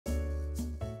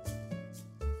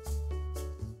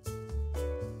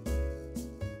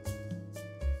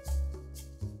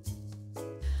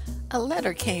A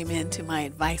letter came into my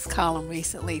advice column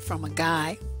recently from a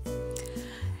guy,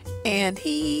 and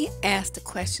he asked a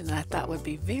question that I thought would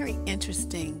be very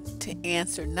interesting to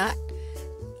answer, not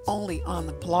only on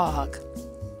the blog,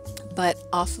 but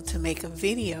also to make a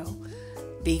video,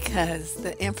 because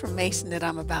the information that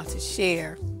I'm about to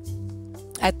share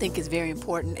I think is very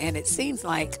important, and it seems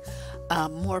like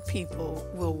more people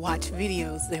will watch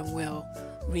videos than will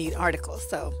read articles.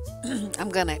 So I'm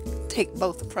going to take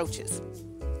both approaches.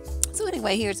 So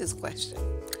anyway, here's his question.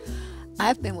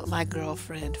 I've been with my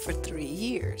girlfriend for 3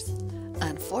 years.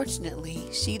 Unfortunately,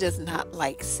 she does not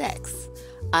like sex.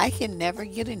 I can never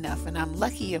get enough, and I'm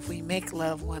lucky if we make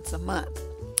love once a month.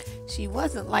 She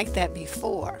wasn't like that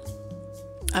before.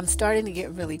 I'm starting to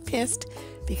get really pissed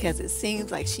because it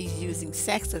seems like she's using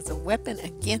sex as a weapon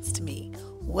against me.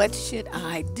 What should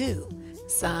I do?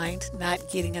 Signed,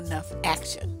 not getting enough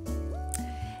action.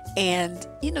 And,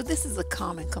 this is a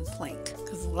common complaint,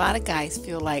 because a lot of guys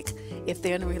feel like if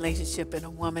they're in a relationship and a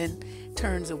woman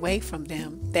turns away from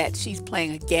them, that she's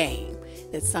playing a game,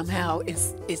 that somehow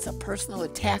it's a personal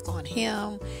attack on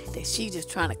him, that she's just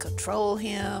trying to control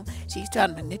him, she's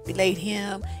trying to manipulate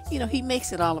him. He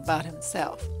makes it all about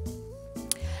himself.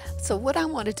 So what I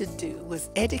wanted to do was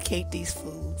educate these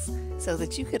fools so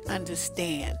that you could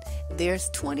understand there's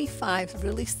 25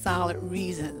 really solid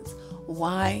reasons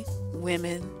why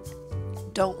women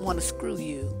don't want to screw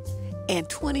you, and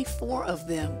 24 of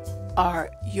them are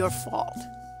your fault.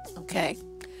 Okay?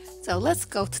 So we're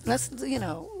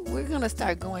going to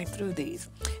start going through these.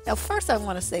 Now, first I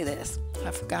want to say this.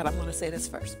 I forgot I'm going to say this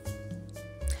first.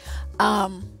 I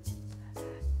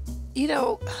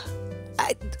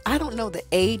don't know the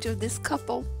age of this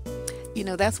couple.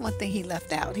 That's one thing he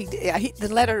left out. The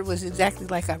letter was exactly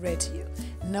like I read to you.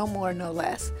 No more, no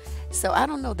less. So I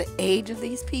don't know the age of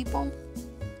these people,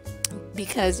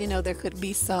 because, there could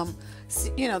be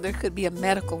there could be a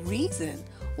medical reason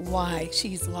why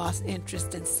she's lost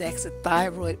interest in sex, a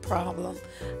thyroid problem,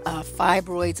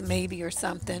 fibroids maybe, or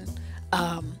something,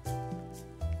 some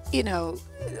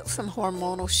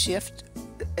hormonal shift,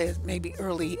 maybe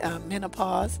early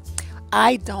menopause.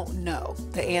 I don't know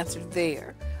the answer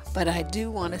there, but I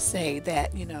do want to say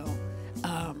that,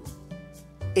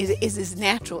 it is as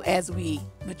natural as we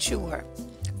mature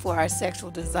for our sexual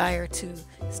desire to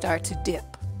start to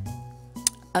dip.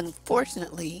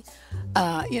 Unfortunately,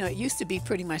 it used to be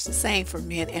pretty much the same for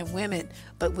men and women,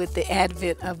 but with the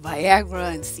advent of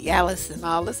Viagra and Cialis and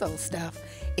all this old stuff,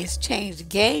 it's changed the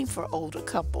game for older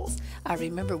couples. I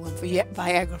remember when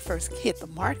Viagra first hit the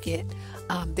market,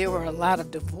 there were a lot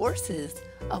of divorces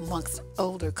amongst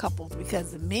older couples,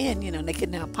 because the men, they could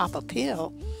now pop a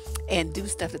pill and do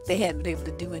stuff that they hadn't been able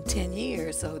to do in 10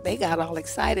 years. So they got all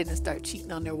excited and started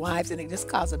cheating on their wives, and it just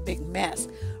caused a big mess,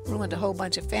 ruined a whole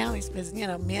bunch of families, because,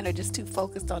 men are just too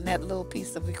focused on that little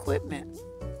piece of equipment.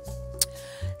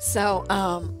 So,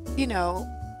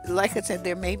 like I said,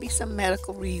 there may be some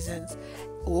medical reasons,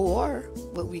 or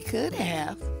what we could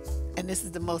have, and this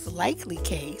is the most likely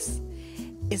case,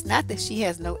 is not that she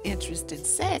has no interest in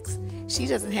sex. She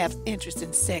doesn't have interest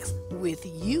in sex with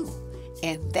you.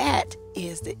 And that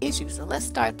is the issue. So let's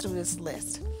start through this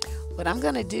list. What I'm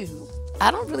going to do,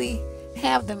 I don't really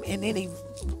have them in any,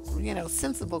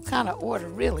 sensible kind of order,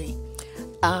 really.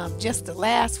 Just the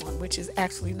last one, which is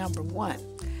actually number 1.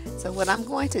 So what I'm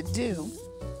going to do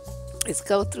is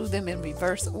go through them in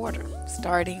reverse order,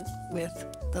 starting with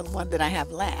the one that I have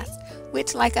last,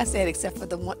 which, like I said, except for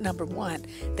the number 1,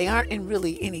 they aren't in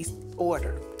really any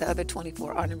order. The other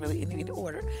 24 aren't really in any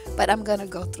order, but I'm going to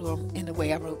go through them in the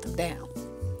way I wrote them down.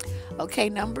 Okay,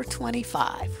 number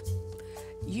 25.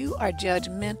 You are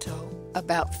judgmental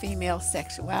about female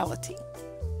sexuality.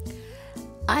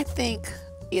 I think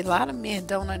a lot of men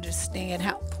don't understand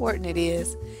how important it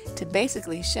is to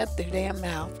basically shut their damn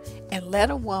mouth and let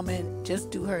a woman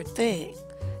just do her thing.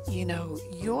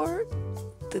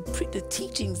 The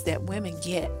teachings that women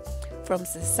get from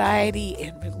society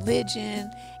and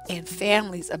religion and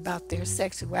families about their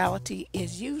sexuality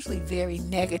is usually very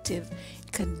negative,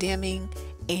 condemning,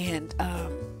 and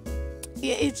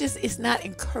it's not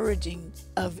encouraging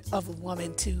of a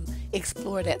woman to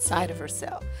explore that side of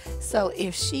herself. So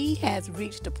if she has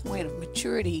reached a point of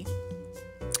maturity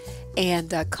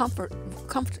and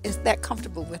is that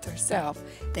comfortable with herself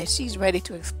that she's ready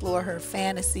to explore her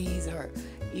fantasies, or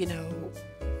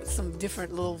some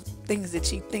different little things that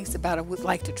she thinks about or would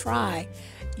like to try,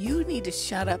 you need to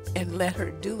shut up and let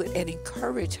her do it and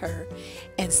encourage her,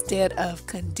 instead of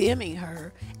condemning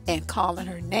her and calling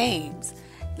her names.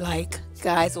 Like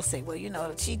guys will say, well,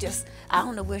 she just, I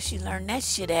don't know where she learned that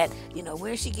shit at.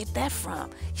 Where she get that from?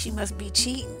 She must be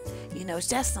cheating.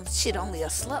 That's some shit only a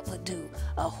slut would do.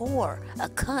 A whore, a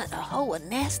cunt, a hoe, a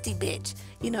nasty bitch.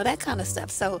 That kind of stuff.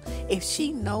 So if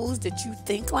she knows that you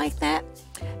think like that,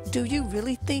 do you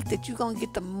really think that you're going to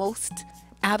get the most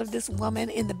out of this woman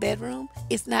in the bedroom?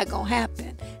 It's not going to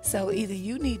happen. So either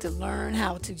you need to learn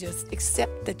how to just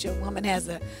accept that your woman has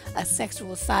a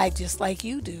sexual side just like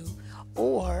you do,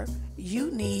 or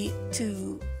you need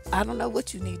to, I don't know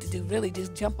what you need to do, really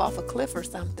just jump off a cliff or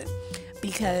something,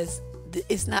 because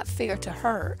it's not fair to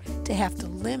her to have to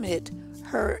limit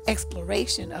her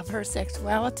exploration of her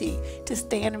sexuality to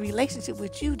stay in a relationship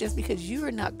with you just because you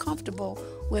are not comfortable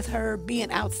with her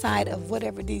being outside of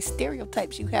whatever these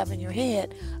stereotypes you have in your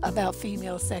head about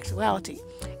female sexuality.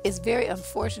 It's very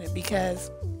unfortunate because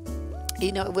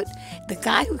with the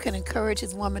guy who can encourage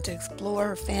his woman to explore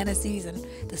her fantasies and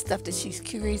the stuff that she's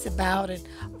curious about and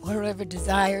whatever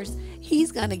desires,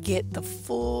 he's going to get the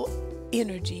full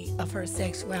energy of her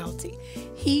sexuality.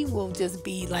 He will just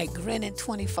be like grinning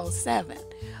 24/7.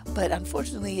 But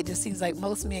unfortunately, it just seems like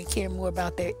most men care more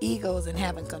about their egos and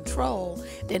having control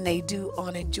than they do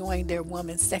on enjoying their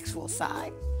woman's sexual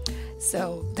side.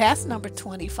 So that's number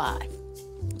 25.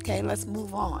 Okay, let's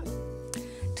move on.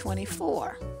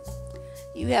 24.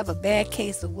 You have a bad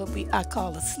case of what I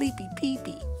call a sleepy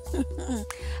pee-pee,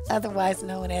 otherwise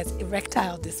known as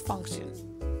erectile dysfunction.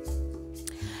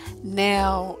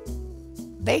 Now,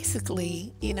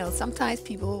 basically, sometimes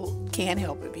people can't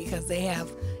help it because they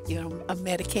have, a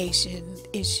medication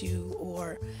issue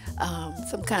or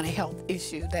some kind of health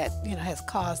issue that, has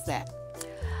caused that.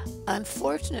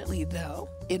 Unfortunately, though,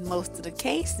 in most of the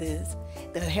cases,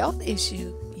 the health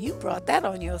issue, you brought that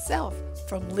on yourself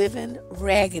from living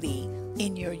raggedy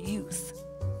in your youth.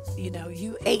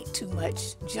 You ate too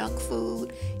much junk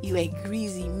food, you ate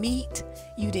greasy meat,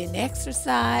 you didn't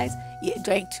exercise, you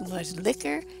drank too much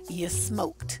liquor, you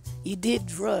smoked, you did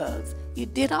drugs, you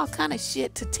did all kind of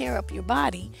shit to tear up your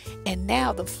body, and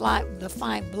now the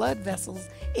fine blood vessels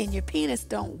in your penis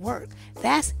don't work.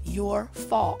 That's your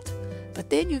fault. But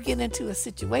then you get into a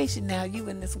situation now, you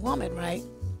and this woman, right?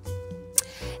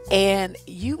 And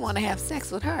you want to have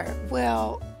sex with her.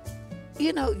 Well,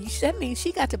 that means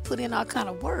she got to put in all kind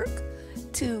of work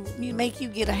to make you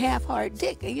get a half-hard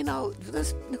dick.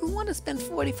 Who want to spend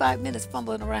 45 minutes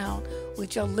fumbling around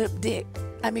with your limp dick?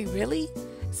 Really?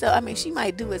 So, she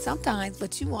might do it sometimes,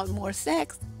 but you want more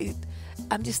sex.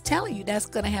 I'm just telling you, that's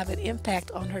going to have an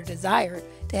impact on her desire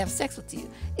to have sex with you.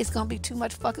 It's going to be too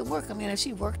much fucking work. If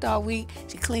she worked all week,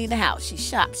 she cleaned the house, she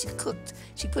shopped, she cooked,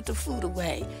 she put the food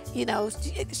away. She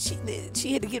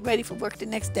had to get ready for work the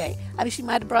next day. She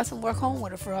might have brought some work home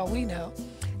with her for all we know.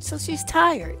 So she's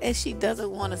tired, and she doesn't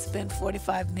want to spend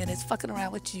 45 minutes fucking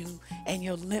around with you and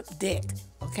your limp dick,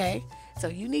 okay? So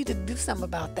you need to do something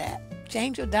about that.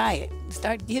 Change your diet.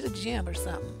 Hit a gym or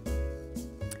something.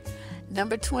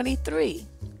 Number 23,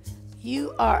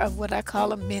 you are of what I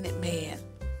call a minute man.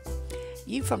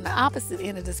 You from the opposite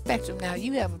end of the spectrum. Now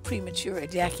you have a premature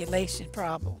ejaculation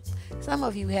problem. Some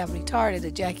of you have retarded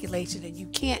ejaculation and you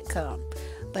can't come.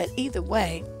 But either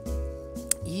way,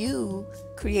 you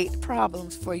create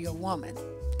problems for your woman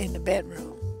in the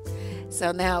bedroom.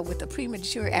 So now with the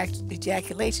premature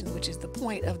ejaculation, which is the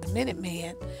point of the minute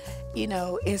man,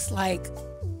 it's like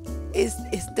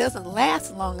it doesn't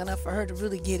last long enough for her to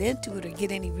really get into it or get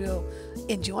any real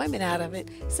enjoyment out of it.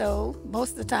 So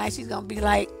most of the time she's going to be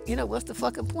like, what's the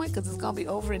fucking point? Because it's going to be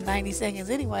over in 90 seconds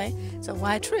anyway. So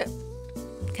why trip?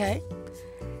 Okay?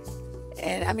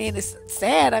 And it's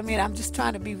sad. I'm just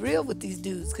trying to be real with these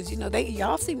dudes because,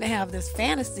 y'all seem to have this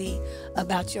fantasy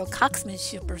about your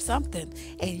cocksmanship or something.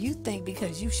 And you think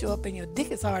because you show up and your dick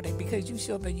is hard and because you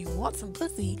show up and you want some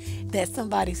pussy that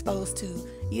somebody's supposed to,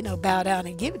 bow down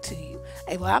and give it to you.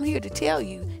 And well, I'm here to tell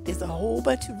you there's a whole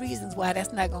bunch of reasons why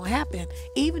that's not going to happen.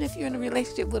 Even if you're in a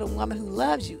relationship with a woman who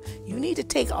loves you, you need to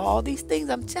take all these things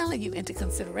I'm telling you into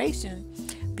consideration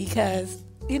because,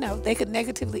 they could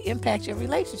negatively impact your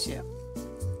relationship.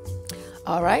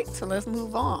 All right, so let's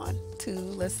move on to,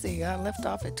 let's see, I left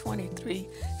off at 23,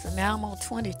 so now I'm on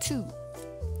 22.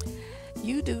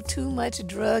 You do too much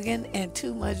drugging and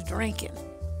too much drinking.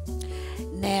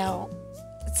 Now,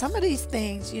 some of these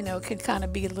things, can kind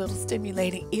of be a little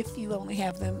stimulating if you only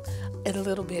have them a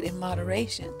little bit in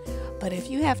moderation. But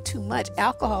if you have too much,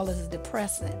 alcohol is a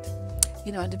depressant,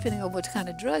 and depending on what kind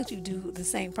of drugs you do, the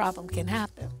same problem can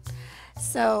happen.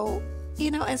 So,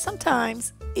 and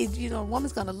sometimes, a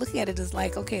woman's going to look at it as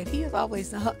like, okay, if he is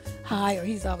always high or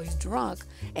he's always drunk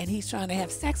and he's trying to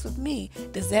have sex with me,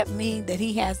 does that mean that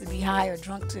he has to be high or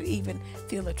drunk to even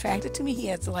feel attracted to me? He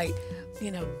has to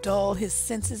dull his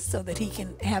senses so that he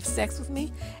can have sex with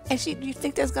me. And you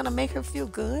think that's going to make her feel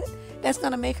good? That's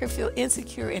going to make her feel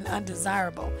insecure and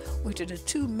undesirable, which are the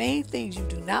two main things you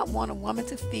do not want a woman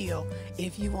to feel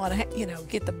if you want to,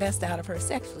 get the best out of her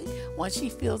sexually. Once she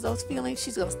feels those feelings,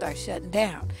 she's going to start shutting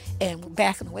down and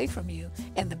backing away from you.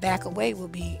 And the back away will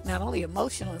be not only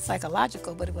emotional and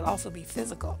psychological, but it will also be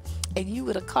physical. And you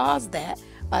would have caused that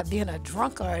by being a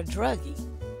drunk or a druggie.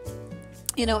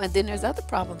 And then there's other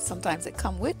problems sometimes that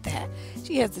come with that.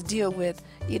 She has to deal with,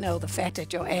 the fact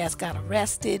that your ass got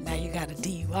arrested. Now you got a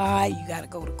DUI. You got to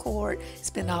go to court,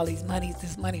 spend all this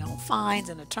money on fines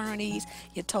and attorneys.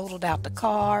 You totaled out the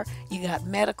car. You got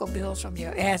medical bills from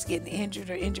your ass getting injured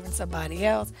or injuring somebody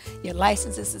else. Your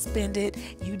license is suspended.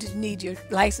 You didn't need your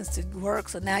license to work,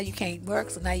 so now you can't work.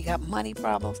 So now you got money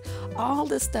problems. All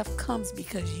this stuff comes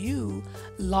because you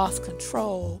lost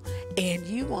control and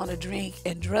you want to drink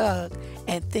and drug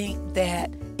and think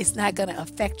that it's not going to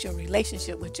affect your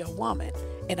relationship with your woman.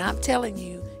 And I'm telling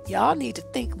you, y'all need to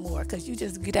think more, because you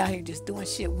just get out here just doing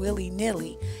shit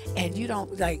willy-nilly and you don't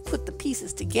put the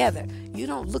pieces together. You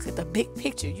don't look at the big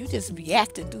picture. You just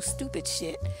react and do stupid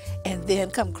shit and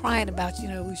then come crying about,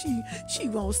 she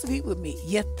won't sleep with me.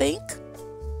 You think?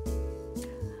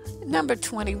 Number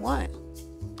 21.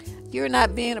 You're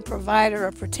not being a provider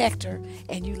or protector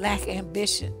and you lack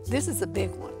ambition. This is a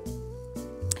big one.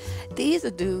 These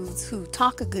are dudes who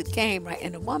talk a good game, right?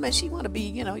 And the woman, she want to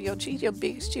be, she's your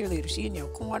biggest cheerleader. She in your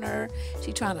corner.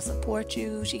 She trying to support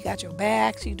you. She got your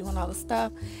back. She doing all the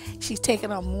stuff. She's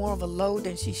taking on more of a load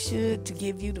than she should to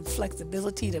give you the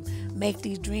flexibility to make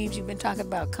these dreams you've been talking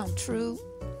about come true.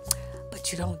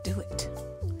 But you don't do it.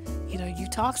 You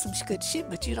talk some good shit,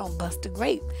 but you don't bust a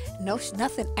grape.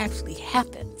 Nothing actually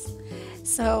happens.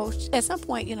 So at some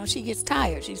point, she gets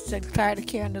tired. She's tired of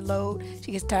carrying the load.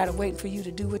 She gets tired of waiting for you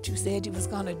to do what you said you was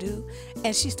going to do.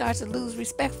 And she starts to lose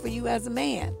respect for you as a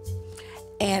man.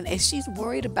 And if she's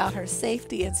worried about her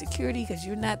safety and security because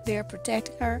you're not there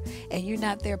protecting her and you're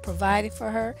not there providing for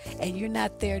her and you're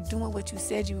not there doing what you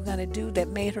said you were going to do that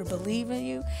made her believe in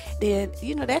you, then,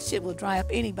 that shit will dry up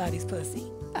anybody's pussy.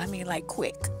 I mean,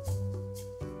 quick.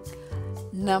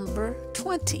 Number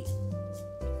 20.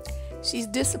 She's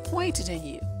disappointed in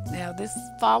you. Now, this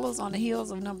follows on the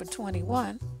heels of number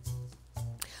 21,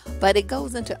 but it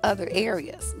goes into other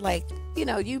areas.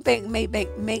 You may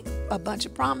make a bunch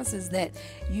of promises that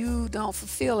you don't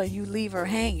fulfill and you leave her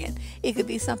hanging. It could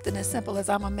be something as simple as,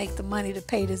 I'm going to make the money to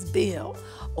pay this bill,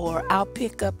 or I'll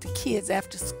pick up the kids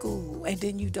after school, and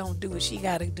then you don't do it. She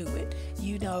got to do it.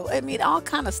 All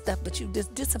kind of stuff, but you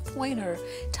just disappoint her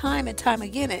time and time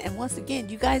again. And once again,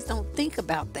 you guys don't think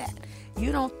about that.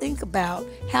 You don't think about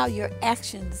how your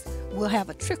actions will have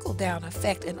a trickle-down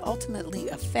effect and ultimately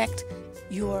affect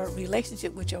your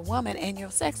relationship with your woman and your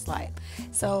sex life.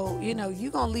 So, you're going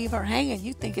to leave her hanging.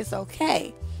 You think it's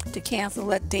okay to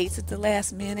cancel dates at the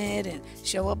last minute and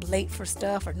show up late for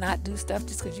stuff or not do stuff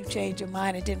just because you changed your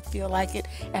mind and didn't feel like it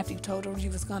after you told her you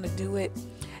was going to do it.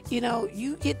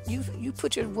 You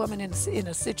put your woman in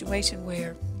a situation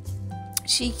where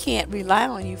she can't rely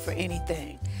on you for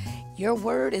anything. Your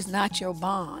word is not your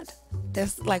bond.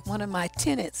 That's one of my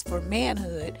tenets for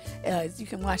manhood. You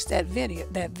can watch that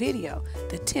video,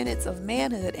 the tenets of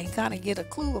manhood, and kind of get a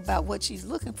clue about what she's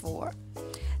looking for.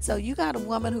 So you got a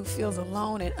woman who feels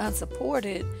alone and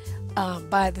unsupported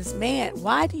by this man.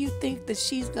 Why do you think that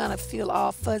she's gonna feel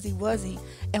all fuzzy wuzzy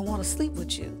and want to sleep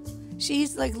with you?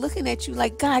 She's looking at you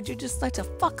like, God, you're just such a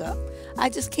fuck up. I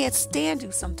just can't stand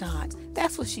you sometimes.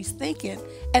 That's what she's thinking.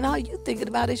 And all you thinking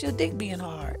about is your dick being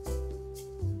hard.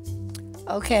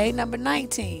 Okay, number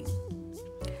 19.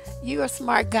 You're a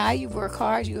smart guy. You work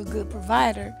hard. You're a good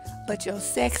provider. But your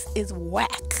sex is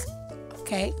whack.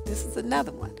 Okay, this is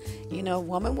another one.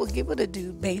 Woman will give it a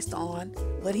dude based on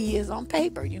what he is on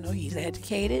paper. He's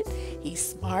educated. He's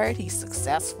smart. He's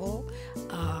successful.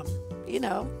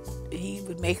 He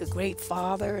would make a great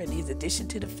father, and his addition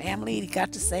to the family, he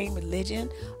got the same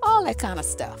religion, all that kind of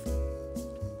stuff.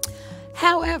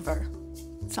 However,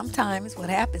 sometimes what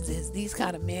happens is these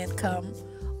kind of men come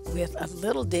with a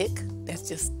little dick that's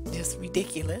just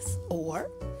ridiculous, or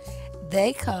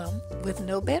they come with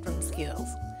no bedroom skills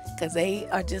because they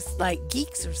are just like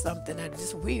geeks or something. They're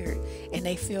just weird, and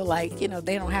they feel like they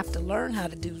don't have to learn how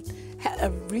to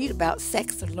read about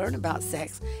sex or learn about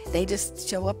sex. They just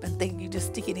show up and think you just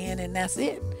stick it in and that's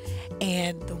it.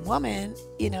 And the woman,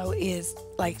 is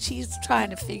she's trying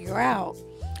to figure out,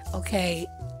 okay,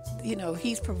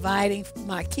 he's providing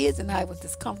my kids and I with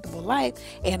this comfortable life,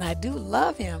 and I do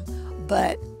love him,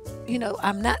 but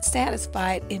I'm not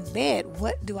satisfied in bed.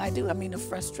 What do I do? The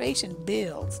frustration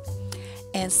builds.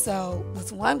 And so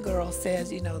this one girl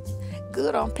says,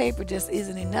 good on paper just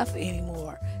isn't enough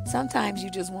anymore. Sometimes you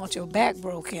just want your back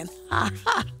broken. Oh,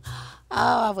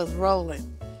 I was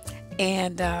rolling.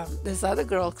 And this other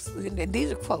girl, and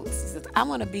these are quotes, she says, I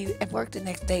want to be at work the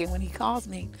next day, and when he calls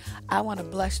me, I want to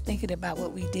blush thinking about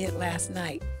what we did last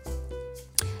night.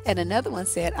 And another one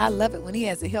said, I love it when he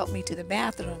has to help me to the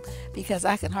bathroom because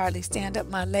I can hardly stand up.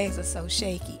 My legs are so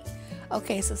shaky.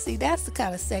 Okay, so see, that's the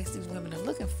kind of sex these women are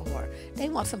looking for. They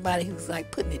want somebody who's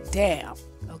like putting it down,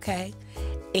 okay?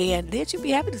 And then she'll be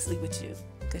happy to sleep with you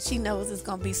because she knows there's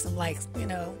going to be some, like, you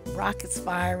know, rockets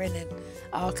firing and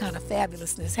all kind of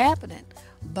fabulousness happening.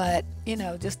 But, you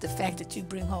know, just the fact that you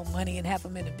bring home money and have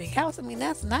them in a big house, I mean,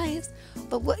 that's nice.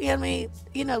 But what, I mean,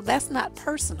 you know, that's not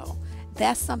personal.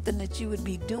 That's something that you would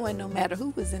be doing no matter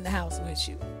who was in the house with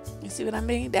you. You see what I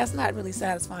mean? That's not really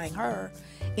satisfying her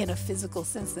in a physical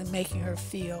sense and making her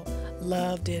feel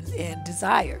loved and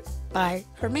desired by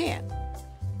her man.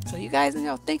 So you guys, you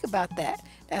know, think about that.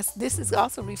 This is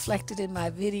also reflected in my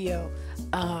video,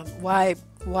 why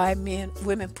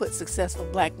women put successful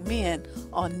black men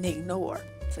on ignore.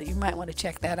 So you might want to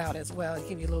check that out as well and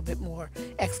give you a little bit more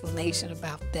explanation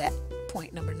about that.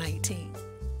 Point number 19.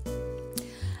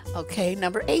 Okay,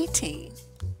 number 18.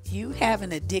 You have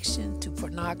an addiction to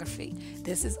pornography.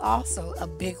 This is also a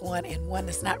big one and one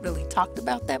that's not really talked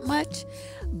about that much.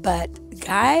 But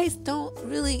guys don't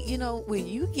really, you know, when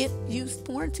you get used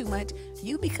porn too much,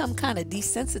 you become kind of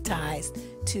desensitized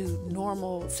to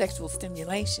normal sexual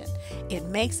stimulation. It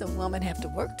makes a woman have to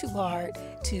work too hard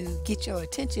to get your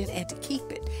attention and to keep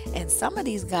it. And some of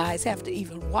these guys have to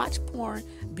even watch porn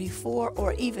before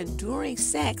or even during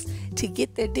sex to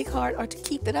get their dick hard or to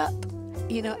keep it up.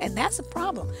 You know, and that's a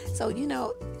problem. So, you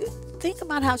know, think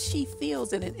about how she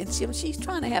feels in it. And she's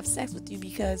trying to have sex with you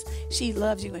because she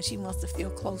loves you and she wants to feel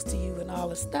close to you and all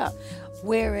this stuff.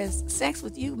 Whereas sex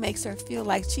with you makes her feel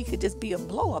like she could just be a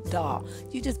blow-up doll.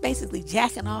 You just basically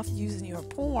jacking off using your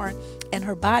porn and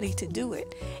her body to do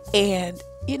it. And,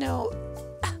 you know,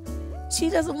 she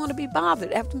doesn't want to be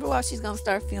bothered. After a while, she's going to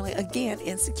start feeling, again,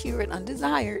 insecure and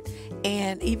undesired.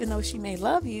 And even though she may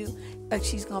love you,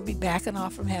 she's going to be backing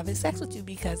off from having sex with you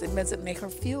because it doesn't make her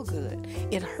feel good.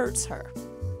 It hurts her.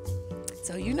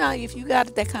 So, you know, if you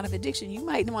got that kind of addiction, you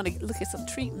might want to look at some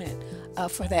treatment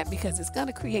for that because it's going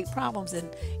to create problems in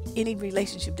any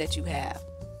relationship that you have.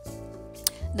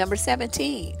 Number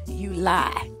 17, you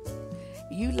lie.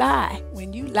 You lie.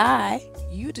 When you lie,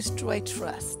 you destroy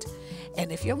trust.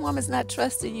 And if your woman's not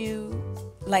trusting you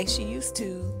like she used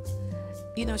to,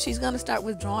 you know, she's going to start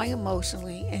withdrawing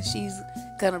emotionally, and she's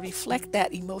going to reflect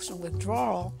that emotional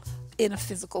withdrawal in a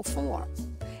physical form.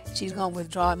 She's going to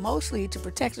withdraw emotionally to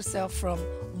protect herself from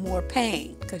more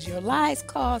pain because your lies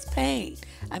cause pain.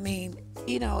 I mean,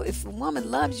 you know, if a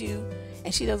woman loves you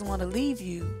and she doesn't want to leave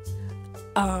you,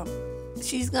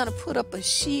 she's going to put up a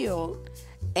shield,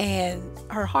 and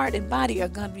her heart and body are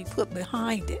going to be put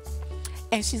behind it.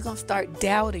 And she's going to start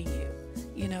doubting you.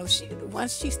 You know,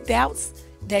 once she doubts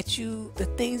that the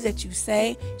things that you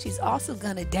say, she's also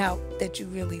going to doubt that you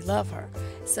really love her.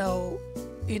 So,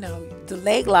 you know, the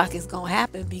leg lock is going to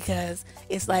happen because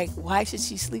it's like, why should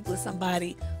she sleep with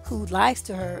somebody who lies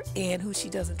to her and who she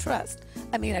doesn't trust?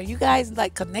 I mean, are you guys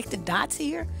like connecting dots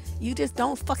here? You just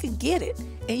don't fucking get it.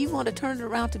 And you want to turn it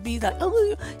around to be like,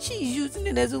 oh, she's using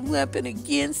it as a weapon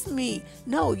against me.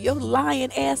 No, your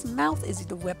lying ass mouth is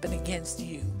the weapon against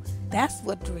you. That's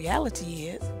what the reality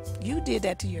is. You did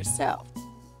that to yourself.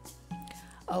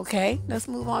 Okay, let's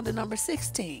move on to number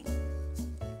 16.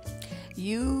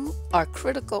 You are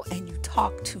critical and you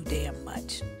talk too damn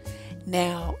much.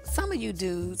 Now, some of you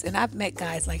dudes, and I've met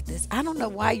guys like this, I don't know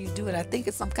why you do it. I think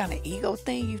it's some kind of ego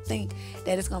thing. You think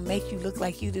that it's going to make you look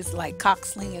like you just like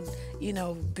cock-slinging, you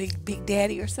know, big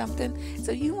daddy or something.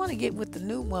 So you want to get with the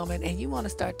new woman and you want to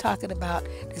start talking about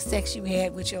the sex you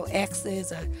had with your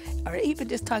exes or even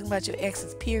just talking about your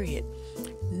exes, period.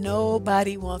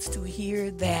 Nobody wants to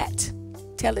hear that.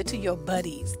 Tell it to your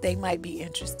buddies. They might be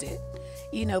interested.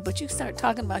 You know, but you start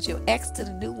talking about your ex to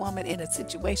the new woman in a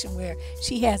situation where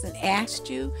she hasn't asked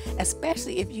you,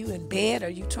 especially if you in bed or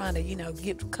you trying to, you know,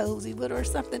 get cozy with her or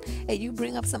something, and you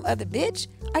bring up some other bitch.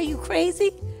 Are you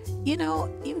crazy? You know,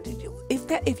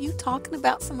 if you talking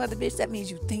about some other bitch, that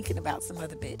means you thinking about some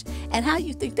other bitch. And how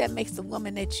you think that makes the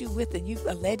woman that you with and you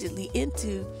allegedly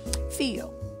into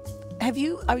feel?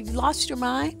 Are you lost your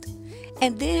mind?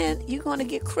 And then you're going to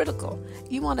get critical.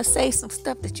 You want to say some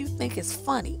stuff that you think is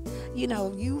funny. You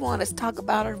know, you want to talk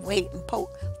about her weight and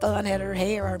poke fun at her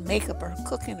hair or makeup or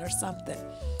cooking or something.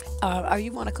 Or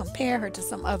you want to compare her to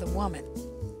some other woman.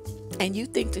 and you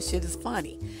think the shit is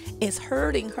funny. It's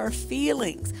hurting her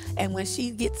feelings. And when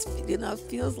she gets,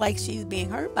 feels like she's being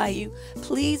hurt by you,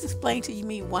 please explain to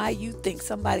me why you think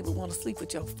somebody would want to sleep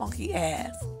with your funky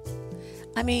ass.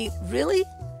 I mean, really?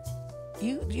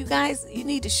 You guys, you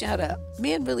need to shut up.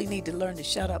 Men really need to learn to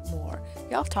shut up more.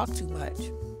 Y'all talk too much.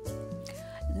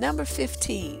 Number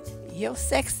 15, your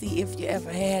sexy, if you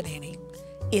ever had any,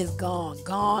 is gone,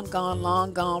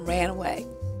 long gone, ran away.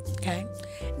 Okay?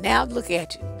 Now look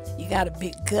at you. You got a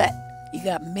big gut. You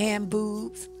got man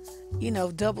boobs,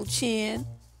 double chin.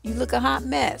 You look a hot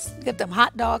mess. You got them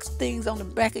hot dogs things on the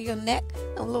back of your neck,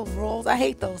 them little rolls. I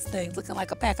hate those things, looking like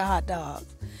a pack of hot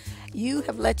dogs. You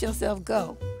have let yourself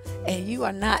go, and you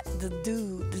are not the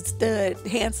dude, the stud,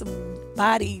 handsome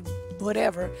body,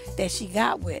 whatever that she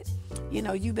got with.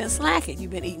 You've been slacking.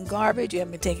 You've been eating garbage. You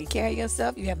haven't been taking care of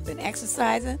yourself. You haven't been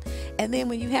exercising. And then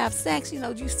when you have sex,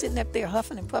 you sitting up there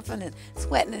huffing and puffing and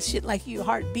sweating and shit like your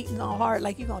heart beating all hard,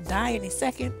 like you're going to die any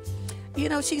second.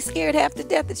 She's scared half to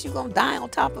death that you're going to die on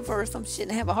top of her or some shit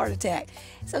and have a heart attack.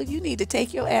 So you need to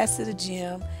take your ass to the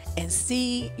gym and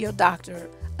see your doctor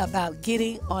about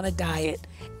getting on a diet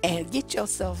and get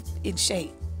yourself in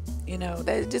shape.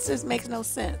 That just makes no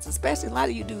sense. Especially a lot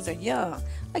of you dudes are young,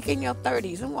 like in your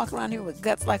 30s, and walk around here with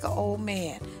guts like an old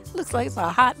man. Looks like it's a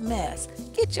hot mess.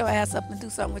 Get your ass up and do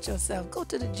something with yourself. Go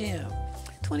to the gym.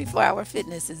 24-hour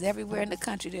fitness is everywhere in the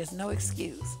country. There's no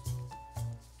excuse.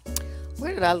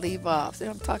 Where did I leave off? See,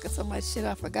 I'm talking so much shit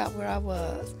I forgot where I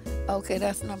was. Okay,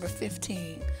 that's number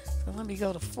 15. So let me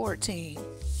go to 14.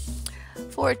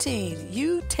 14,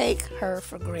 you take her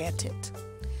for granted.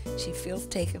 She feels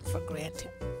taken for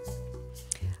granted.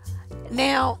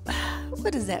 Now,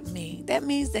 what does that mean? That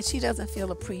means that she doesn't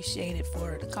feel appreciated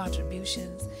for the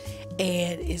contributions.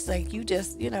 And it's like you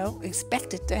just,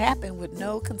 expect it to happen with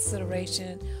no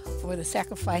consideration for the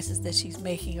sacrifices that she's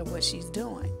making or what she's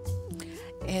doing.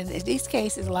 And in these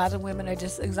cases, a lot of women are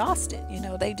just exhausted.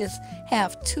 They just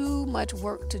have too much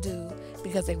work to do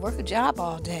because they work a job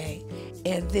all day.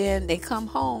 And then they come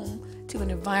home to an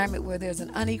environment where there's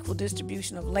an unequal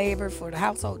distribution of labor for the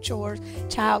household chores,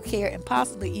 child care, and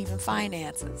possibly even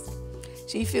finances.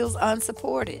 She feels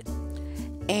unsupported.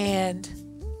 And,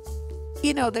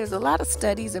 there's a lot of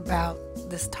studies about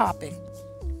this topic.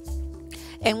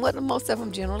 And what most of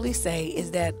them generally say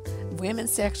is that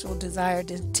women's sexual desire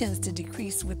tends to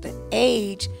decrease with the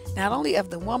age, not only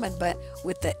of the woman, but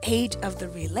with the age of the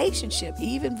relationship,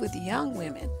 even with young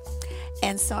women.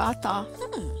 And so I thought,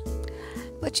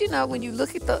 But when you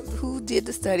look at who did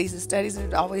the studies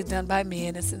are always done by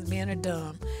men, and since men are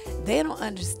dumb, they don't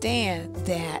understand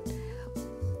that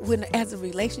as a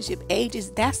relationship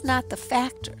ages, that's not the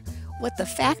factor. What the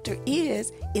factor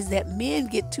is that men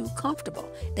get too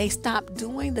comfortable. They stop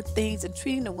doing the things and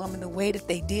treating the woman the way that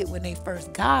they did when they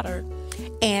first got her.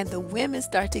 And the women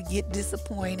start to get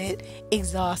disappointed,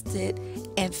 exhausted,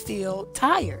 and feel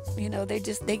tired.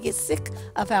 They get sick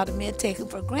of how the men take them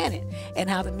for granted and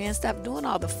how the men stop doing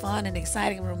all the fun and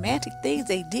exciting and romantic things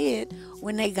they did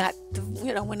when they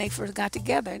when they first got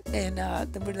together and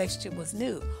the relationship was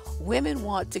new. Women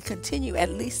want to continue at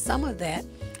least some of that.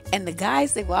 And the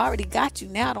guys that already got you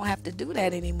now don't have to do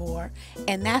that anymore.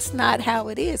 And that's not how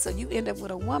it is. So you end up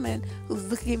with a woman who's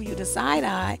giving you the side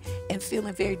eye and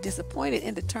feeling very disappointed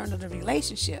in the turn of the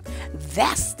relationship.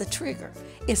 That's the trigger.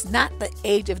 It's not the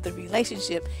age of the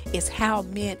relationship. It's how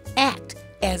men act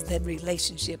as the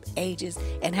relationship ages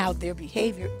and how their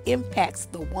behavior impacts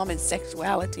the woman's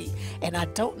sexuality. And I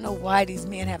don't know why these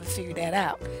men haven't figured that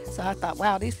out. So I thought,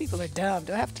 wow, these people are dumb.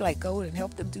 Do I have to go and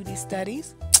help them do these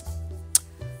studies?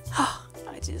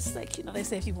 I just they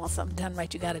say if you want something done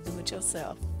right, you got to do it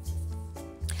yourself.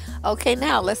 Okay,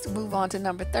 now let's move on to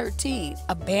number 13,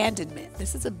 abandonment.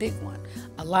 This is a big one.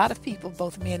 A lot of people,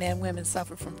 both men and women,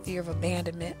 suffer from fear of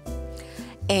abandonment.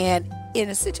 And in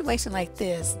a situation like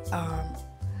this,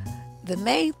 the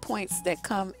main points that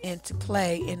come into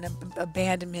play in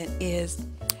abandonment is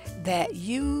that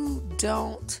you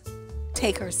don't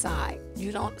take her side.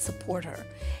 You don't support her.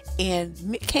 In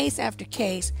case after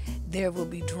case, there will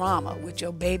be drama with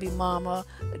your baby mama,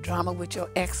 drama with your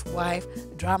ex-wife,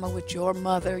 drama with your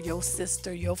mother, your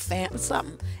sister, your family,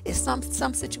 something. It's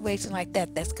some situation like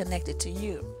that that's connected to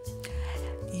you.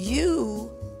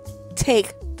 You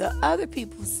take the other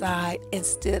people's side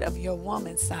instead of your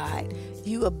woman's side.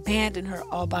 You abandon her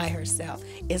all by herself.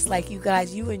 It's like you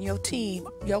guys, you and your team,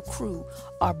 your crew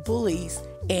are bullies,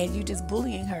 and you just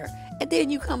bullying her. And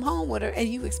then you come home with her and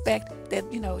you expect that,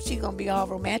 she's going to be all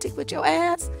romantic with your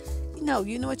ass. No,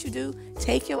 you know what you do?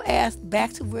 Take your ass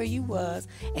back to where you was,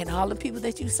 and all the people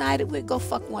that you sided with, go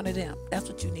fuck one of them. That's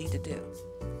what you need to do.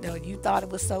 know, you thought it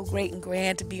was so great and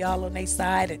grand to be all on their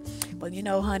side, and well, you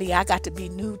know, honey, I got to be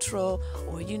neutral,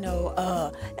 or you know,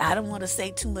 I don't want to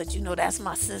say too much. You know, that's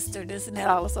my sister, this and that,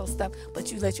 all this other stuff.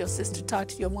 But you let your sister talk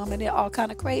to your woman, they're all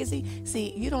kind of crazy.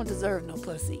 See, you don't deserve no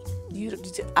pussy.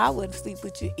 I wouldn't sleep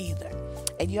with you either.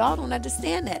 And y'all don't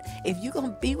understand that. If you're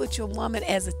gonna be with your woman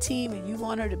as a team and you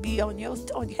want her to be on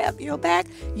your back,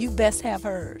 you best have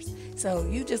hers. So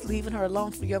you just leaving her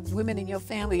alone for your women in your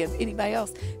family and anybody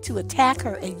else to attack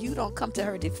her, and you don't come to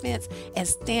her defense and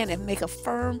stand and make a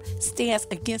firm stance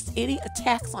against any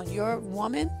attacks on your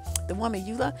woman, the woman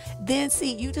you love, then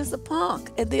see, you just a punk.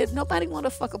 And then nobody want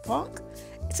to fuck a punk.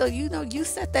 So you know, you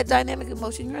set that dynamic in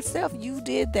motion yourself. You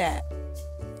did that.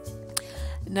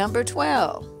 Number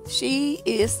 12, she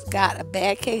is got a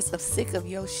bad case of sick of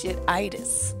your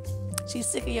shit-itis. She's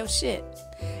sick of your shit.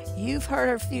 You've hurt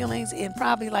her feelings in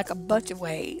probably like a bunch of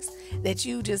ways that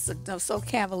you just are so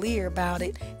cavalier about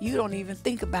it, you don't even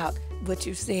think about what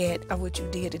you said or what you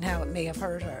did and how it may have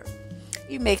hurt her.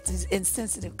 You make these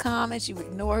insensitive comments, you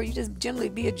ignore her, you just generally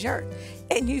be a jerk.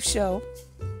 And you show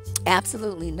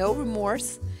absolutely no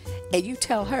remorse, and you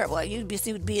tell her, well, you be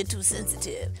being too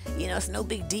sensitive. You know, it's no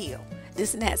big deal.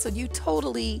 This and that. So you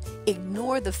totally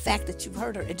ignore the fact that you've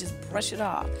hurt her and just brush it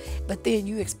off. But then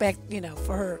you expect, you know,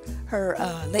 for her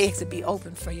legs to be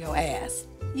open for your ass.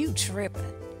 You tripping.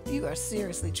 You are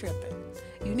seriously tripping.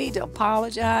 You need to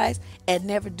apologize and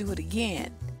never do it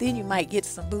again. Then you might get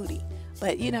some booty.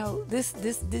 But you know, these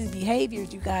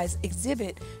behaviors you guys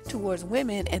exhibit towards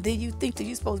women, and then you think that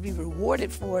you're supposed to be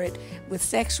rewarded for it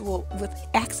with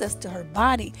access to her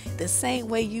body the same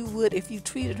way you would if you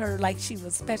treated her like she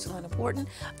was special and important.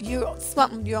 You're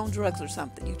on drugs or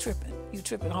something. You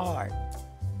tripping hard.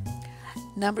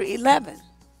 Number 11,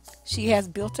 she has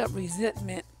built up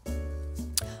resentment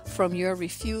from your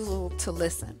refusal to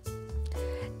listen.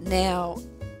 Now,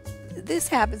 this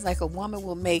happens like a woman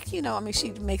will make, you know, I mean,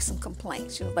 she makes some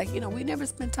complaints. She was like, you know, we never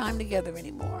spend time together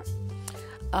anymore.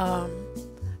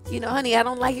 You know, honey, I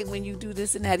don't like it when you do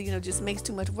this and that, you know, just makes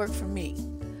too much work for me.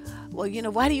 Well, you know,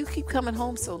 why do you keep coming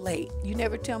home so late? You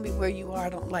never tell me where you are. I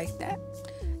don't like that.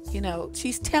 You know,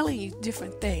 she's telling you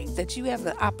different things that you have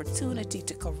the opportunity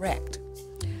to correct.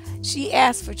 She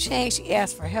asked for change. She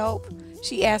asked for help.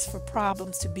 She asked for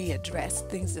problems to be addressed,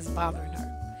 things that's bothering her.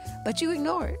 But you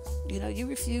ignore it. You know, you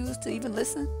refuse to even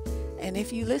listen. And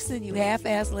if you listen, you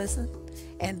half-ass listen.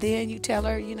 And then you tell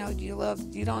her, you know, you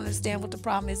don't understand what the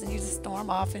problem is, and you just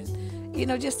storm off and, you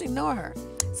know, just ignore her.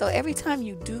 So every time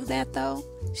you do that, though,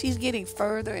 she's getting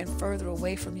further and further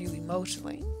away from you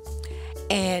emotionally.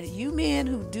 And you men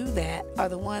who do that are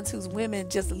the ones whose women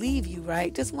just leave you,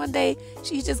 right? Just one day,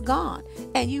 she's just gone.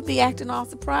 And you be acting all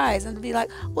surprised and be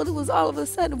like, well, it was all of a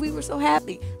sudden we were so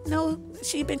happy. No,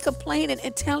 she'd been complaining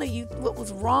and telling you what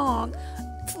was wrong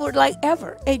for like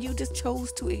ever. And you just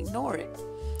chose to ignore it.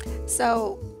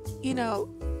 So, you know,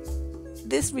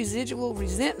 this residual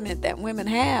resentment that women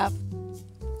have,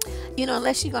 you know,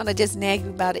 unless you're going to just nag you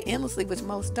about it endlessly, which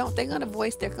most don't, they're going to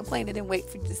voice their complaint and then wait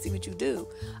for you to see what you do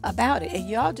about it. And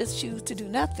y'all just choose to do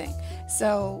nothing.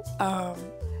 So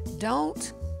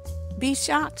don't be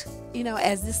shocked, you know,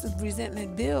 as this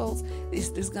resentment builds.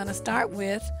 It's going to start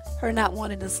with her not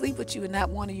wanting to sleep with you and not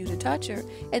wanting you to touch her.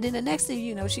 And then the next thing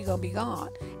you know, she's going to be gone.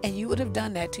 And you would have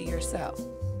done that to yourself.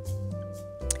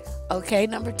 Okay,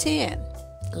 number 10,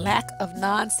 lack of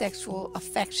non-sexual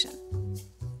affection.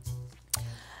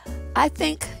 I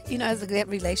think, you know, as the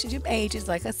relationship ages,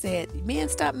 like I said, men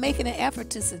stop making an effort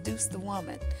to seduce the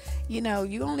woman. You know,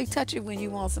 you only touch her when you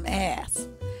want some ass.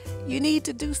 You need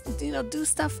to do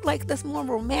stuff like that's more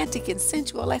romantic and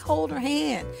sensual, like hold her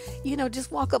hand. You know,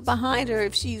 just walk up behind her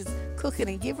if she's cooking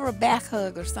and give her a back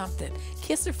hug or something.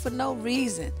 Kiss her for no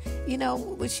reason. You know,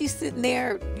 when she's sitting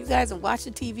there, you guys are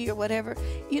watching TV or whatever,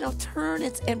 you know, turn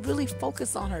and really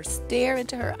focus on her. Stare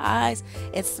into her eyes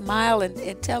and smile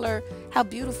and tell her how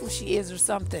beautiful she is or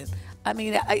something. I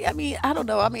mean, I don't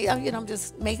know. I mean, you know, I'm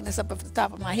just making this up off the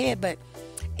top of my head, but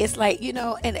it's like, you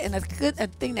know, and a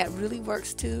thing that really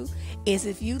works too is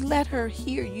if you let her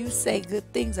hear you say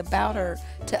good things about her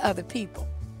to other people.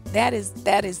 That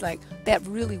is like, that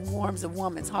really warms a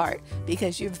woman's heart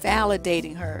because you're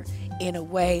validating her in a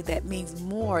way that means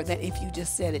more than if you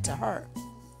just said it to her.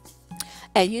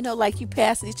 And, you know, like you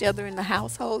pass each other in the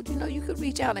household, you know, you could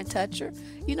reach out and touch her,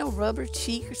 you know, rub her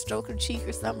cheek or stroke her cheek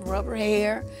or something, rub her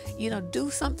hair, you know, do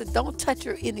something. Don't touch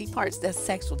her any parts that's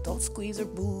sexual. Don't squeeze her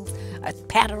boobs or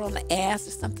pat her on the ass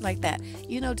or something like that.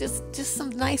 You know, just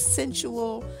some nice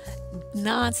sensual,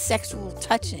 non-sexual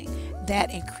touching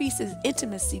that increases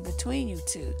intimacy between you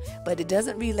two. But it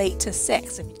doesn't relate to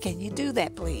sex. Can you do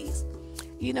that, please?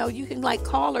 You can like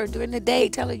call her during the day,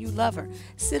 tell her you love her.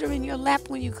 Sit her in your lap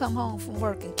when you come home from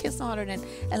work and kiss on her and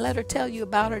let her tell you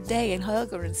about her day and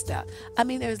hug her and stuff. I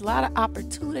mean, there's a lot of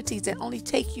opportunities that only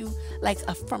take you like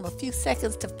from a few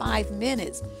seconds to 5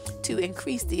 minutes to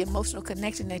increase the emotional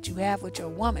connection that you have with your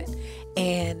woman.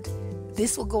 And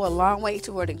this will go a long way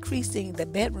toward increasing the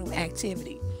bedroom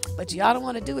activity. But y'all don't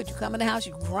want to do it. You come in the house,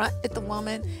 you grunt at the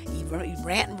woman, you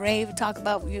rant and rave and talk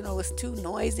about, it's too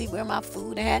noisy, where my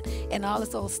food at, and all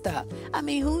this old stuff. I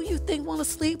mean, who you think want to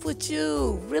sleep with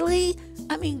you? Really?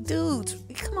 I mean, dudes,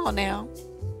 come on now.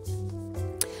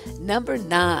 Number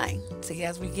 9. See,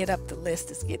 as we get up the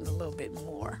list, it's getting a little bit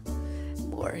more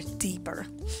deeper.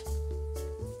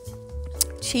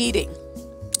 Cheating.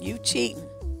 You cheating.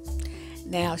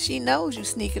 Now, she knows you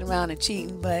sneaking around and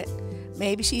cheating, but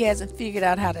maybe she hasn't figured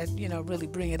out how to, really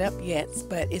bring it up yet,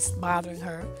 but it's bothering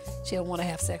her. She don't want to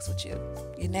have sex with you.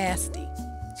 You're nasty.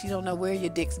 She don't know where your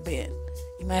dick's been.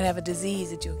 You might have a disease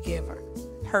that you'll give her,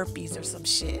 herpes or some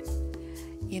shit.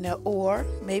 Or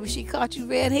maybe she caught you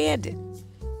red-handed.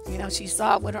 She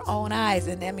saw it with her own eyes,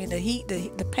 and I mean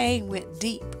the pain went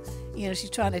deep. She's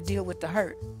trying to deal with the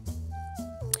hurt.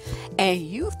 And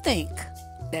you think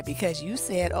that because you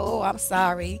said, "Oh, I'm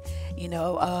sorry,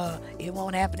 it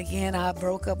won't happen again. I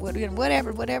broke up with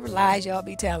whatever lies y'all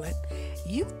be telling."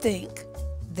 You think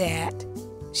that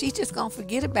she's just gonna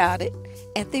forget about it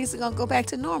and things are gonna go back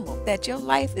to normal. That your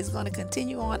life is gonna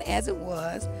continue on as it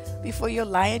was before your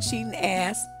lying, cheating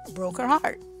ass broke her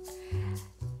heart.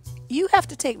 You have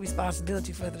to take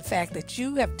responsibility for the fact that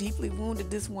you have deeply wounded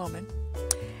this woman,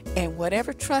 and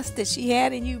whatever trust that she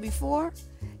had in you before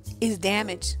is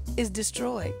damaged, is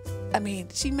destroyed. I mean,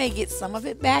 she may get some of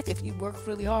it back if you work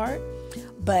really hard,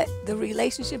 but the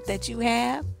relationship that you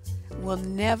have will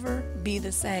never be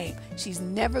the same. She's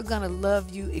never going to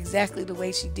love you exactly the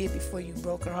way she did before you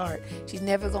broke her heart. She's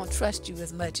never going to trust you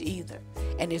as much either.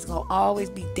 And there's going to always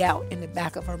be doubt in the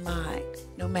back of her mind,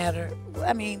 no matter,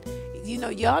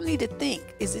 y'all need to think,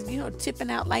 is it,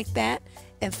 tipping out like that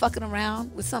and fucking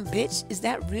around with some bitch, is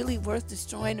that really worth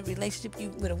destroying the relationship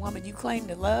with a woman you claim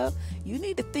to love? You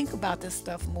need to think about this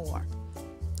stuff more.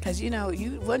 Because,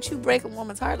 once you break a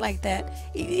woman's heart like that,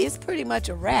 it's pretty much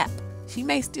a wrap. She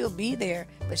may still be there,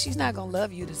 but she's not going to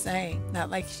love you the same. Not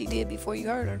like she did before you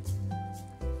hurt her.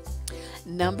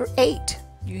 Number 8,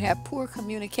 you have poor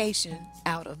communication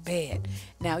out of bed.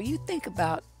 Now, you think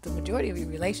about the majority of your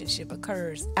relationship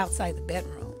occurs outside the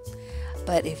bedroom.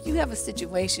 But if you have a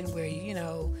situation where,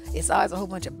 it's always a whole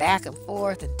bunch of back and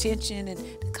forth and tension and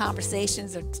the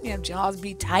conversations are, jaws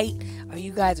be tight, or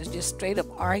you guys are just straight up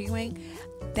arguing,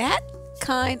 that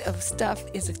kind of stuff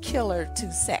is a killer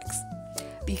to sex.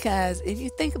 Because if you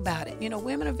think about it,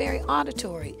 women are very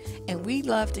auditory, and we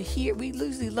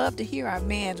usually love to hear our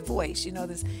man's voice.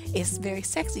 It's very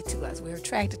sexy to us. We're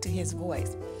attracted to his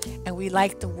voice, and we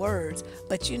like the words.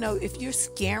 But if you're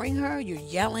scaring her, you're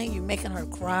yelling, you're making her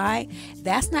cry,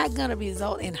 that's not going to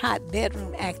result in hot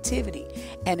bedroom activity.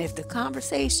 And if the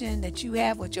conversation that you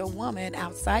have with your woman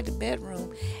outside the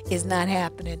bedroom is not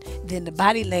happening, then the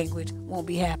body language won't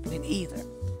be happening either.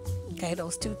 Okay,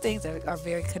 those two things are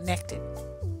very connected.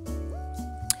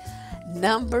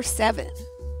 Number 7,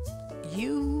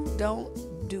 you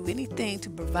don't do anything to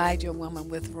provide your woman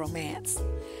with romance.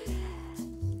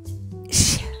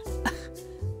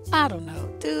 I don't know,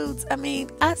 dudes. I mean,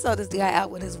 I saw this guy out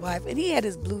with his wife, and he had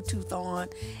his Bluetooth on,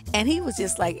 and he was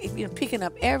just like, picking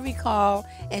up every call,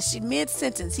 and she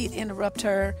mid-sentence, he'd interrupt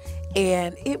her,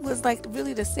 and it was like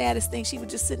really the saddest thing. She was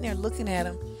just sitting there looking at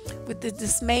him with this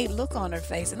dismayed look on her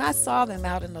face, and I saw them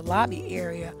out in the lobby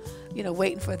area,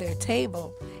 waiting for their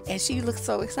table, and she looked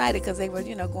so excited because they were,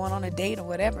 going on a date or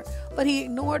whatever, but he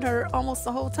ignored her almost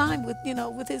the whole time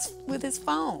with his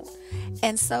phone.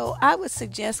 And so I would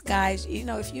suggest, guys,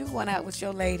 if you went out with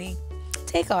your lady,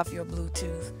 take off your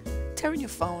Bluetooth, turn your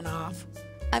phone off.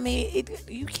 I mean,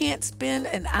 you can't spend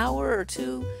an hour or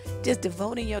two just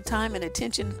devoting your time and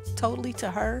attention totally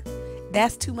to her.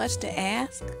 That's too much to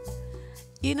ask.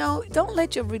 Don't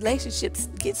let your relationships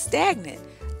get stagnant.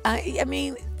 I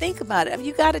mean, think about it.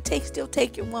 You got to still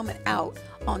take your woman out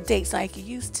on dates like you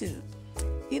used to.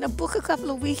 Book a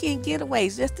couple of weekend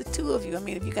getaways, just the two of you. I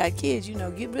mean, if you got kids,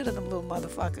 get rid of them little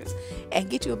motherfuckers and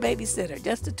get you a babysitter.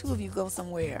 Just the two of you go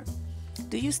somewhere.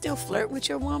 Do you still flirt with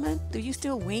your woman? Do you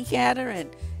still wink at her and,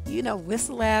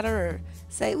 whistle at her or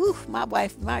say, "Ooh, my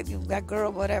wife, that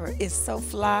girl, whatever, is so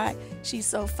fly, she's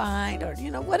so fine," or,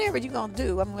 whatever you're going to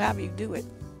do, however you do it.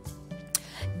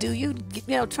 Do you,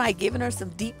 try giving her some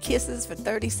deep kisses for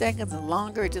 30 seconds or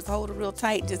longer, or just hold her real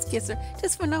tight and just kiss her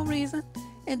just for no reason,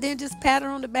 and then just pat her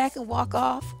on the back and walk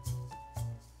off?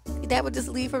 that would just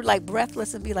leave her like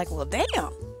breathless and be like, well,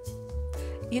 damn.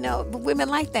 But women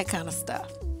like that kind of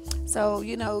stuff. So,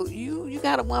 you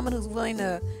got a woman who's willing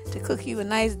to cook you a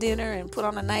nice dinner and put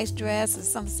on a nice dress and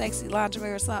some sexy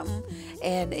lingerie or something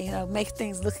and, make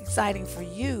things look exciting for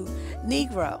you.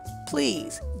 Negro,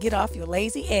 please get off your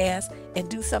lazy ass and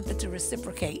do something to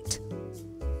reciprocate.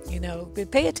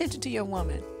 But pay attention to your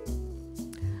woman.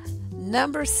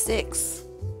 Number 6.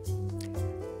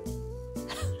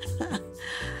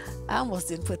 I almost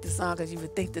didn't put this on because you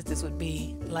would think that this would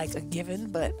be like a given,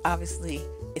 but obviously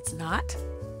it's not.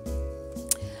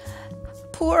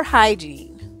 Poor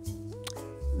hygiene.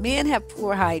 Men have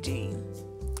poor hygiene.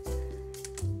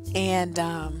 And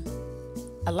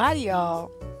a lot of y'all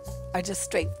are just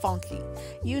straight funky.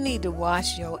 You need to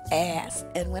wash your ass.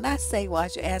 And when I say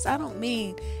wash your ass, I don't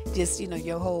mean just,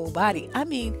 your whole body. I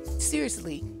mean,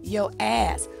 seriously, your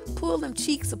ass. Pull them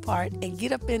cheeks apart and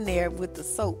get up in there with the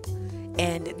soap.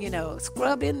 And,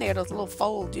 scrub in there those little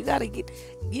folds. You got to get,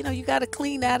 you got to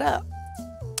clean that up.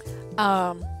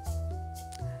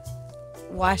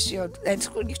 Wash and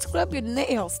scrub your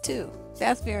nails too.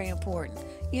 That's very important.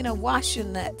 Wash your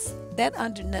nuts. That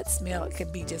under nut smell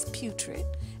can be just putrid.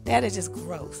 That is just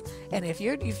gross. And if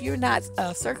you're not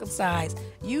circumcised,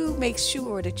 you make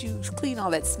sure that you clean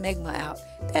all that smegma out.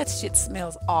 That shit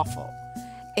smells awful.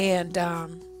 And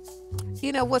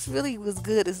what's really was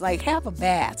good is like have a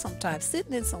bath sometimes.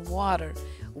 Sitting in some water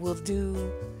will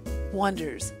do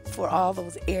wonders for all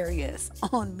those areas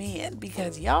on men,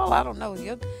 because y'all, I don't know,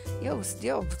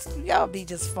 y'all be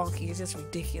just funky. It's just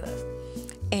ridiculous.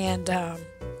 And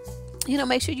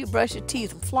make sure you brush your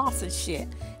teeth and floss and shit.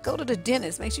 Go to the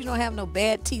dentist. Make sure you don't have no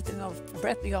bad teeth and no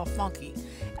breath be all funky.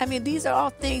 I mean, these are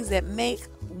all things that make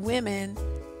women,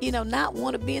 not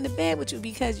want to be in the bed with you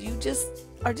because you just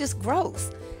are just gross.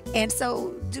 And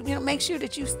so, make sure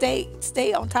that you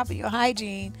stay on top of your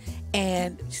hygiene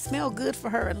and smell good for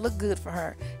her and look good for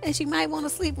her. And she might want to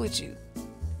sleep with you.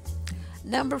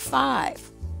 Number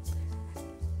 5.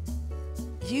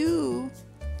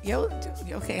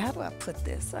 Okay, how do I put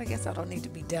this? I guess I don't need to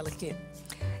be delicate.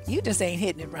 You just ain't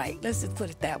hitting it right. Let's just put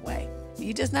it that way.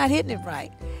 You're just not hitting it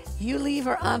right. You leave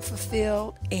her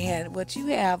unfulfilled, and what you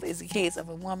have is a case of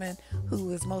a woman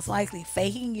who is most likely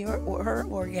faking her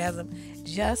orgasm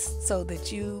just so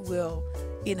that you will,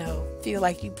 feel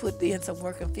like you put in some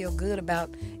work and feel good about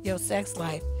your sex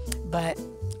life. But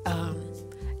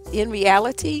in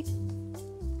reality,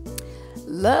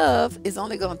 love is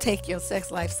only going to take your sex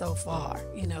life so far.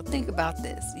 Think about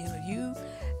this.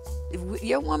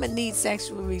 Your woman needs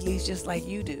sexual release just like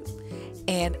you do.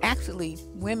 And actually,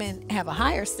 women have a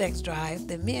higher sex drive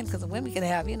than men, because women can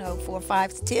have, 4,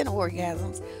 5, 10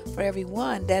 orgasms for every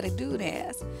one that a dude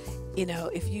has.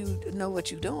 If you know what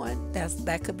you're doing,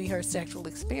 that could be her sexual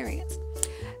experience.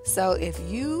 So if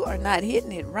you are not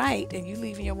hitting it right and you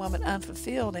leaving your woman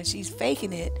unfulfilled and she's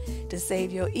faking it to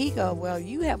save your ego, well,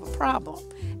 you have a problem.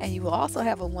 And you will also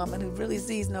have a woman who really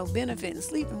sees no benefit in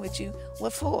sleeping with you.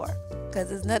 What for? Because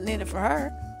there's nothing in it for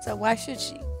her. So why should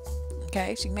she?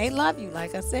 Okay, she may love you,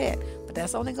 like I said, but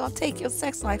that's only going to take your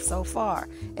sex life so far.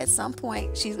 At some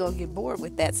point, she's going to get bored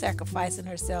with that sacrificing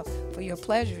herself for your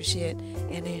pleasure shit,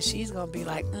 and then she's going to be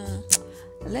like,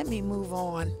 let me move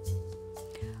on.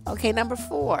 Okay, number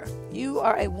 4, you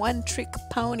are a one-trick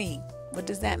pony. What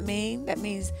does that mean? That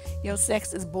means your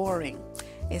sex is boring.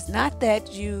 It's not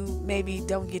that you maybe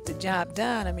don't get the job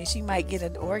done. I mean, she might get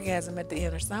an orgasm at the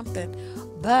end or something,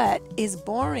 but it's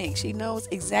boring. She knows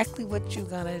exactly what you're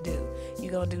going to do.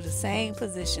 You're going to do the same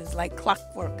positions like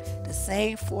clockwork, the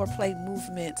same foreplay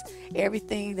movements,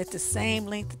 everything at the same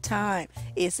length of time.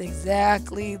 It's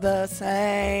exactly the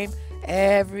same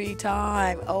every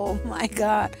time. Oh my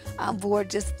God, I'm bored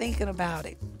just thinking about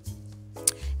it.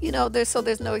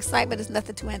 There's no excitement. There's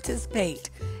nothing to anticipate.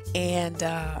 And,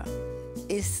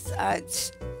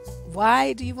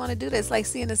 why do you want to do this? It's like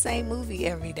seeing the same movie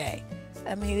every day.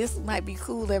 I mean, this might be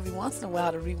cool every once in a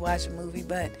while to rewatch a movie,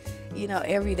 but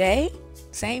every day,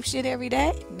 same shit every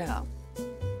day? No.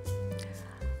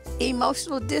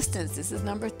 Emotional distance. This is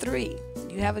number 3.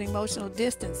 You have an emotional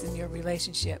distance in your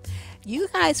relationship. You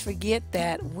guys forget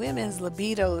that women's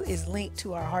libido is linked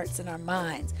to our hearts and our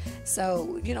minds.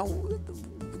 So,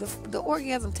 the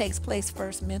orgasm takes place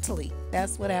first mentally.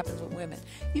 That's what happens with women.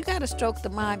 You got to stroke the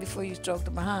mind before you stroke the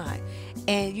behind.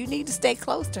 And you need to stay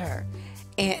close to her.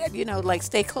 And,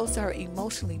 stay close to her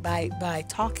emotionally by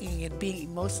talking and being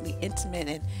emotionally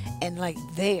intimate and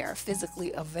there,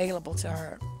 physically available to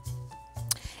her.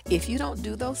 If you don't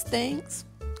do those things,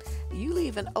 you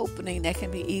leave an opening that can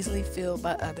be easily filled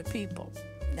by other people.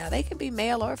 Now, they can be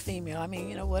male or female. I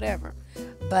mean, whatever.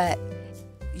 But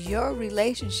your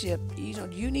relationship,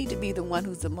 you need to be the one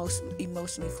who's the most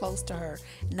emotionally close to her,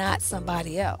 not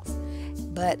somebody else.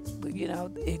 But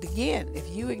again, if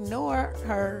you ignore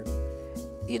her,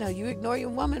 you ignore your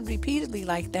woman repeatedly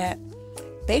like that,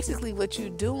 basically what you're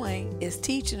doing is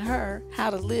teaching her how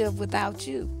to live without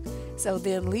you. So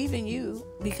then leaving you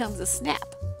becomes a snap,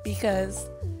 because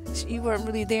you weren't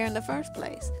really there in the first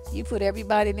place. You put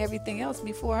everybody and everything else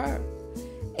before her.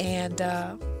 And,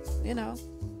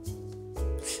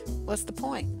 what's the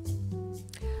point?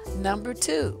 Number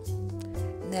 2.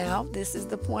 Now, this is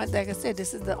the point, like I said,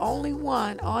 this is the only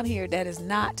one on here that is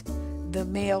not the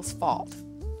male's fault.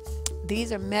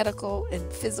 These are medical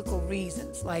and physical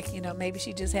reasons, like, maybe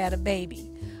she just had a baby.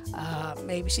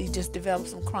 Maybe she just developed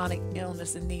some chronic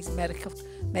illness and needs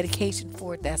medication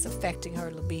for it that's affecting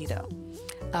her libido.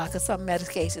 Because some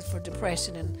medications for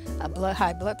depression and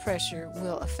high blood pressure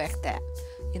will affect that.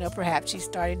 Perhaps she's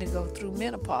starting to go through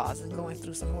menopause and going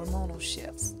through some hormonal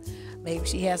shifts. Maybe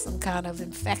she has some kind of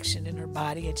infection in her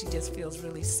body and she just feels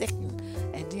really sick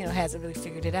and hasn't really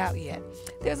figured it out yet.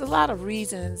 There's a lot of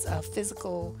reasons,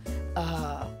 physical,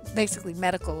 basically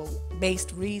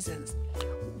medical-based reasons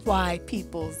why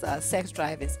people's sex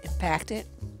drive is impacted.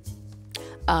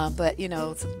 But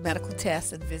some medical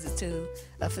tests and visit to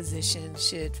a physician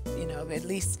should, at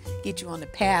least get you on the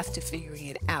path to figuring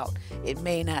it out. It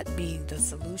may not be the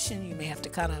solution. You may have to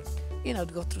kind of,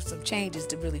 go through some changes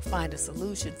to really find a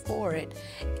solution for it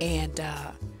and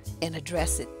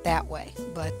address it that way.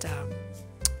 But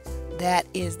that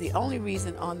is the only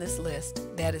reason on this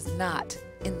list that is not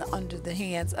under the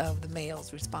hands of the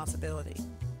male's responsibility.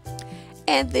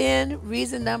 And then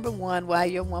reason number 1 why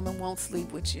your woman won't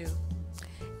sleep with you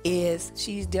is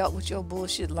she's dealt with your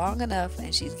bullshit long enough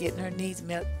and she's getting her needs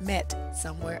met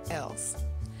somewhere else.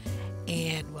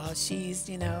 And while she's,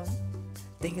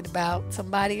 thinking about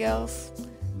somebody else,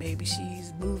 maybe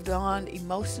she's moved on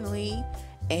emotionally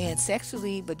and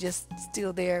sexually, but just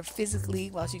still there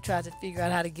physically while she tries to figure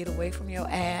out how to get away from your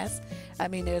ass. I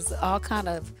mean, there's all kind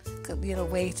of,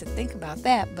 ways to think about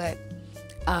that, but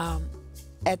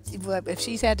if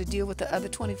she's had to deal with the other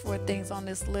 24 things on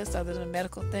this list other than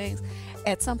medical things,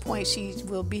 at some point she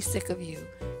will be sick of you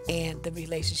and the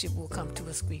relationship will come to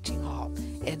a screeching halt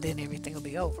and then everything will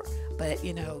be over. But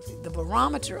the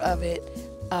barometer of it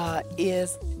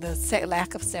is the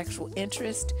lack of sexual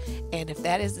interest. And if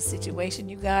that is the situation,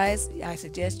 you guys, I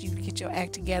suggest you get your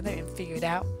act together and figure it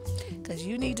out, because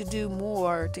you need to do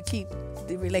more to keep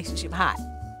the relationship hot.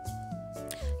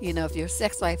 If your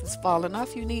sex life is falling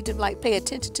off, you need to pay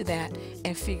attention to that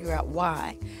and figure out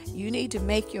why. You need to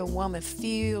make your woman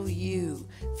feel you,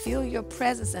 feel your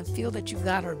presence, and feel that you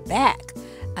got her back.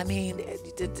 I mean,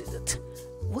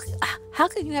 how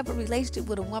can you have a relationship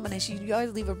with a woman and you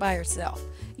always leave her by herself?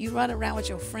 You run around with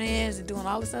your friends and doing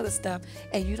all this other stuff,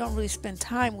 and you don't really spend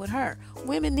time with her.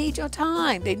 Women need your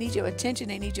time. They need your attention.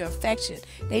 They need your affection.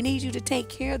 They need you to take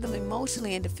care of them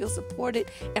emotionally and to feel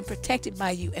supported and protected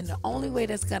by you. And the only way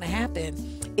that's going to happen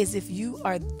is if you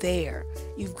are there.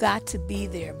 You've got to be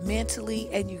there mentally,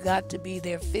 and you got to be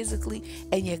there physically,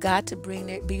 and you got to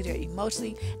be there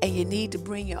emotionally, and you need to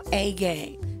bring your A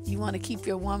game. You want to keep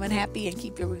your woman happy and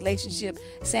keep your relationship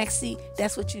sexy,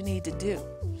 that's what you need to do.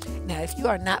 Now, if you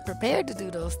are not prepared to do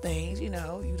those things, you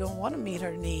don't want to meet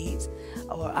her needs,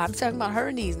 or I'm talking about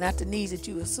her needs, not the needs that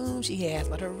you assume she has,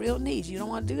 but her real needs. You don't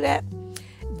want to do that,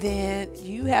 then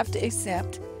you have to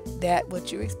accept that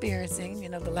what you're experiencing,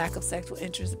 the lack of sexual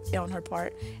interest on her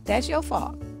part, that's your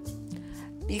fault.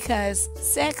 Because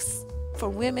sex for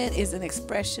women is an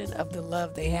expression of the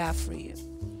love they have for you.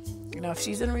 If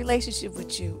she's in a relationship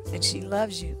with you and she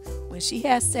loves you, when she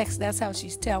has sex, that's how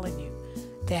she's telling you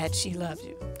that she loves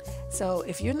you. So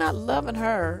if you're not loving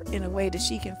her in a way that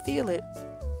she can feel it,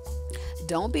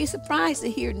 don't be surprised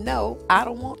to hear, no, I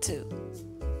don't want to.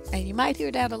 And you might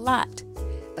hear that a lot.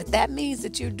 But that means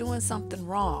that you're doing something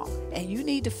wrong and you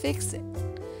need to fix it.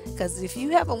 Because if you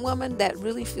have a woman that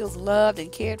really feels loved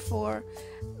and cared for,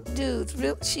 dude,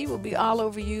 she will be all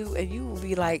over you, and you will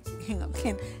be like,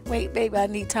 wait, baby, I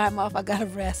need time off. I gotta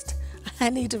rest. I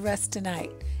need to rest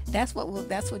tonight. That's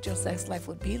what your sex life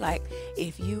would be like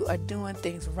if you are doing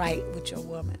things right with your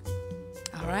woman.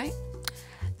 All right.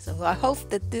 So I hope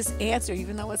that this answer,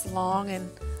 even though it's long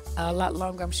and a lot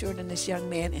longer, I'm sure, than this young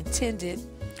man intended,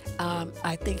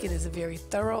 I think it is a very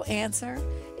thorough answer.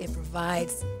 It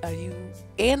provides you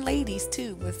and ladies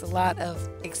too with a lot of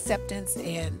acceptance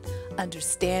and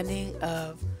understanding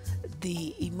of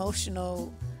the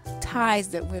emotional ties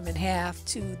that women have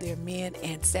to their men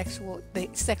and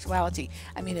sexuality.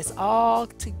 I mean, it's all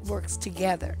works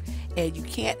together. and you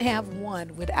can't have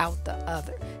one without the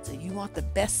other. So you want the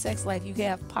best sex life you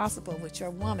have possible with your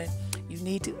woman, you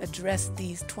need to address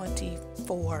these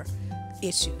 24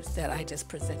 issues that I just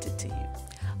presented to you.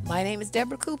 My name is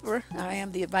Deborah Cooper. I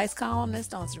am the advice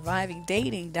columnist on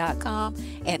survivingdating.com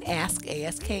and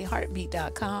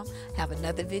askheartbeat.com. Have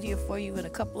another video for you in a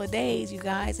couple of days. You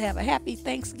guys have a happy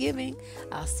Thanksgiving.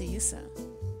 I'll see you soon.